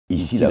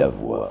Ici la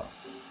voix.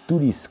 Tous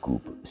les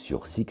scoops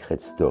sur Secret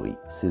Story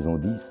saison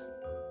 10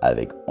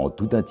 avec En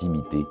toute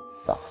intimité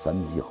par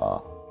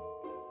Zirah.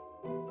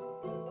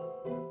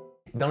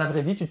 Dans la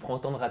vraie vie, tu te prends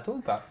autant de râteaux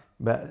ou pas?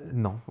 Bah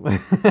non.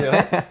 C'est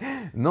vrai?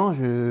 Non,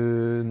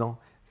 non.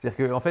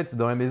 C'est-à-dire qu'en fait,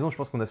 dans la maison, je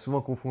pense qu'on a souvent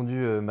confondu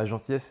ma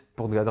gentillesse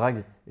pour de la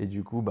drague. Et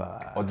du coup, bah...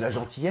 Oh, de la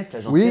gentillesse,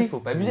 oui,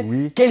 faut pas abuser.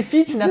 oui. Quelle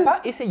fille tu n'as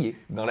pas essayé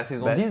dans la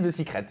saison 10 de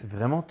Secret?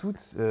 Vraiment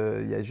toutes.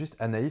 Il y a juste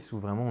Anaïs où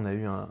vraiment on a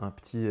eu un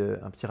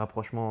petit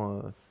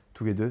rapprochement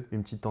tous les deux,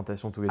 une petite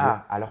tentation tous les deux.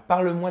 Ah, alors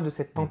parle-moi de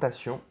cette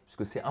tentation, parce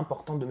que c'est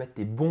important de mettre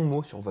les bons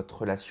mots sur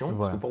votre relation. Voilà.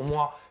 Parce que pour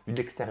moi, vu de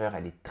l'extérieur,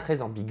 elle est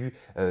très ambiguë,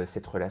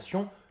 cette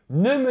relation.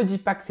 Ne me dis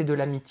pas que c'est de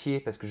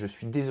l'amitié, parce que je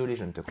suis désolé,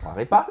 je ne te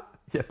croirai pas.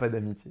 Il n'y a pas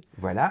d'amitié.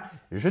 Voilà,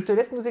 je te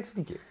laisse nous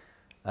expliquer.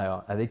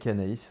 Alors, avec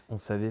Anaïs, on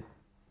savait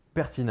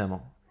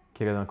pertinemment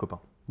qu'elle avait un copain,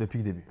 depuis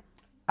le début.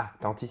 Ah,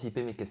 t'as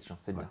anticipé mes questions,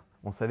 c'est bien. Voilà.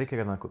 On savait qu'elle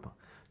avait un copain.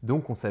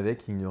 Donc, on savait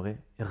qu'il n'y aurait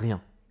rien.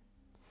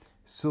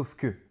 Sauf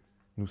que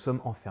nous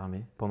sommes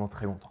enfermés pendant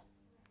très longtemps.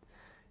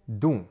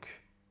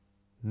 Donc,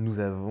 nous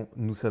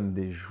sommes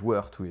des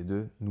joueurs tous les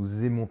deux,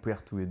 nous aimons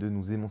plaire tous les deux,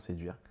 nous aimons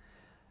séduire.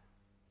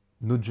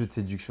 Notre jeu de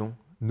séduction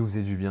nous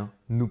faisait du bien,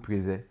 nous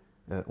plaisait.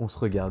 On se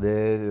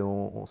regardait,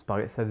 on se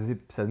parlait, ça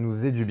nous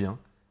faisait du bien,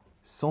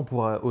 sans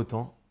pour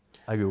autant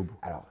aller au bout.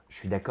 Alors, je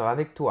suis d'accord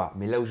avec toi,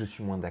 mais là où je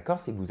suis moins d'accord,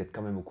 c'est que vous êtes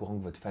quand même au courant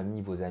que votre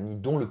famille, vos amis,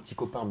 dont le petit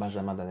copain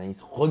Benjamin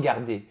d'Anaïs,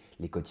 regardaient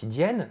les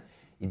quotidiennes,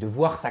 et de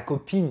voir sa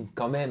copine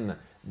quand même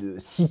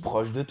si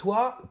proche de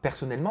toi,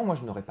 personnellement, moi,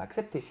 je n'aurais pas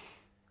accepté.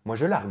 Moi,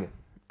 je largue.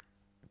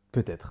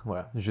 Peut-être,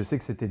 voilà. Je sais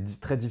que c'était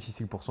très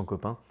difficile pour son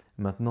copain.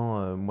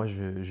 Maintenant, moi,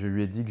 je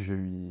lui ai dit que je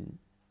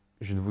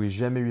ne voulais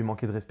jamais lui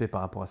manquer de respect par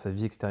rapport à sa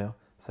vie extérieure.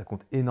 Ça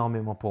compte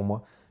énormément pour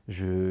moi.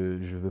 Je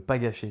ne veux pas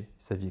gâcher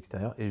sa vie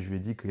extérieure et je lui ai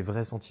dit que les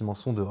vrais sentiments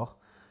sont dehors.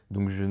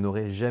 Donc, je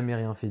n'aurais jamais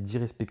rien fait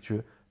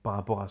d'irrespectueux par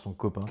rapport à son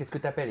copain. Qu'est-ce que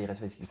tu appelles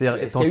irrespectueux?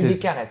 C'est-à-dire, est-ce qu'il y a eu des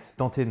caresses?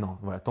 Tenter, non.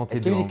 Voilà, tenter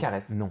est-ce qu'il y a eu des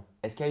caresses? Non.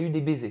 Est-ce qu'il y a eu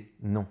des baisers?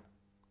 Non.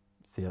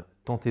 C'est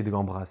tenter de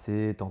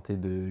l'embrasser, tenter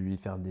de lui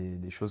faire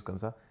des choses comme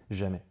ça.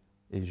 Jamais.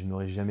 Et je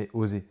n'aurais jamais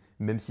osé.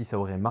 Même si ça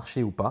aurait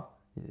marché ou pas,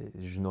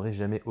 je n'aurais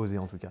jamais osé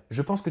en tout cas.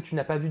 Je pense que tu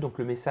n'as pas vu donc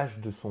le message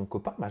de son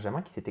copain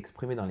Benjamin qui s'est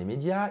exprimé dans les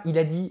médias. Il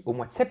a dit au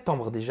mois de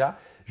septembre déjà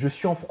 « Je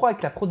suis en froid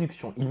avec la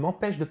production. Il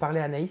m'empêche de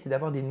parler à Anaïs et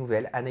d'avoir des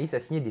nouvelles. Anaïs a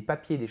signé des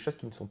papiers et des choses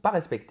qui ne sont pas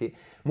respectées.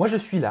 Moi je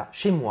suis là,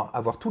 chez moi, à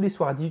voir tous les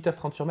soirs à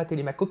 18h30 sur ma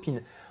télé ma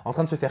copine en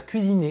train de se faire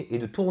cuisiner et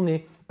de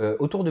tourner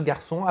autour de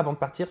garçons. Avant de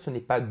partir, ce n'est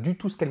pas du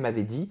tout ce qu'elle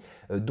m'avait dit.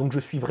 Donc je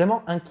suis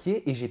vraiment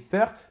inquiet et j'ai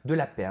peur de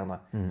la perdre.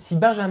 Si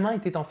Benjamin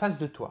était en face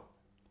de toi,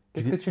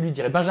 qu'est-ce que tu lui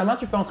dirais? Benjamin,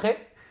 tu peux entrer?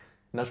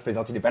 Non, je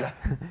plaisante, il n'est pas là.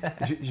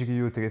 J'ai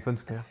eu au téléphone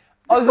tout à l'heure.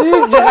 Oh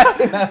zut, j'ai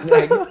raté ma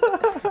blague.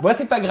 Bon,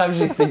 c'est pas grave,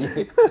 j'ai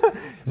essayé.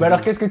 Bon, alors,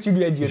 qu'est-ce que tu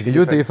lui as dit? Je l'ai eu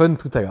au téléphone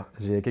tout à l'heure.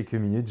 Il y a quelques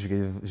minutes,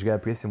 je l'ai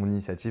appelé, c'est mon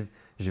initiative.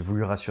 J'ai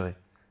voulu rassurer.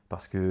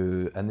 Parce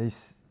que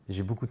Anaïs,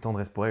 j'ai beaucoup de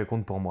tendresse pour elle, elle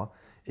compte pour moi.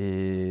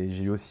 Et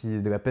j'ai eu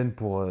aussi de la peine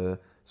pour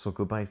son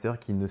copain extérieur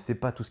qui ne sait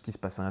pas tout ce qui se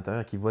passe à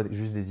l'intérieur, qui voit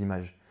juste des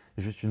images,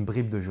 juste une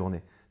bribe de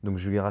journée. Donc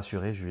je l'ai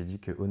rassuré, je lui ai dit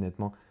que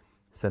honnêtement,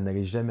 ça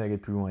n'allait jamais aller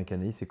plus loin avec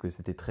Anaïs et que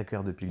c'était très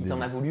clair depuis le début. Il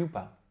t'en a voulu ou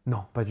pas?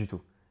 Non, pas du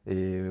tout.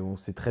 Et on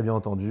s'est très bien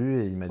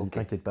entendu et il m'a dit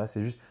t'inquiète pas,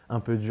 c'est juste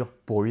un peu dur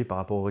pour lui par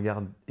rapport au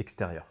regard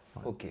extérieur.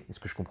 Voilà. Ok. Est-ce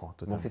que je comprends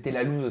totalement. Bon, c'était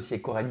la loose aussi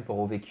avec Coralie pour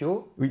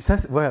Ovecchio. Oui, ça,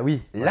 voilà,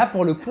 oui. Là,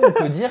 pour le coup, on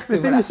peut dire que. Mais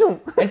c'était une mission.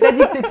 Elle t'a dit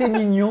que t'étais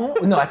mignon.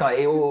 Non, attends,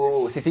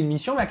 c'était une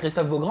mission, mais à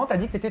Christophe Beaugrand, t'as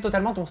dit que c'était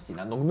totalement ton style.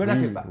 Hein, donc me la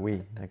fais pas.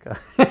 Oui, d'accord.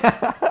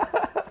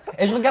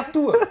 Et je regarde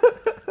tout.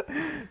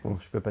 Bon,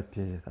 je peux pas te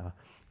piéger, ça va.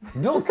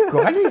 Donc,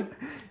 Coralie.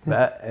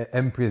 Bah,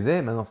 elle me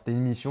plaisait, maintenant c'était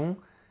une mission.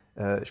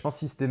 Je pense que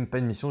si c'était pas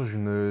une mission, je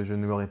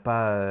ne l'aurais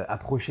pas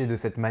approché de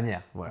cette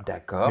manière. Voilà.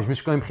 D'accord. Mais je me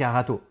suis quand même pris un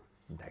râteau.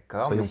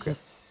 D'accord. Mais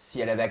si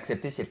elle avait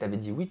accepté, si elle t'avait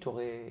dit oui,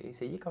 t'aurais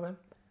essayé quand même?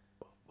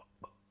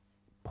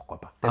 Pourquoi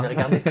pas? T'avais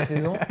regardé sa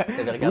saison?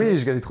 Oui,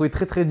 je l'avais trouvé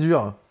très très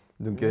dur.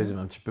 Donc j'avais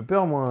un petit peu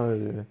peur, moi.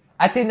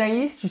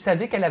 Athénaïs, tu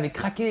savais qu'elle avait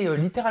craqué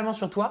littéralement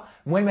sur toi.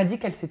 Moi, elle m'a dit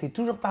qu'elle s'était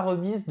toujours pas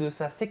remise de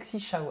sa sexy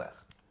shower.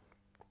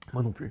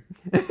 Moi non plus.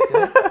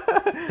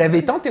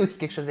 T'avais tenté aussi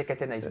quelque chose avec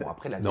Athénaïs? Bon,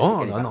 après, la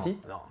non, elle est partie.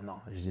 non.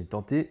 J'ai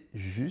tenté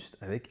juste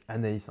avec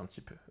Anaïs un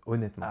petit peu,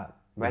 honnêtement. Ah,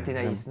 mais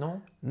Athénaïs, non?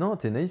 Non,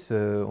 Athénaïs,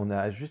 on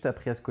a juste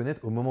appris à se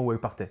connaître au moment où elle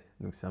partait.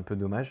 Donc c'est un peu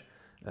dommage.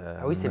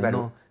 Ah oui, c'est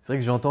ballot. C'est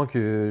vrai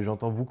que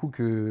j'entends beaucoup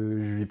que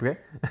je lui plais.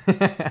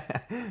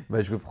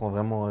 Bah, je le prends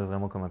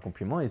vraiment comme un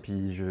compliment et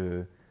puis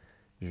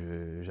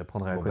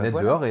j'apprendrai à la connaître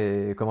dehors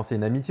et commencer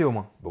une amitié au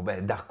moins. Bon,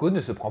 ben, Darko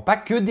ne se prend pas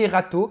que des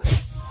râteaux.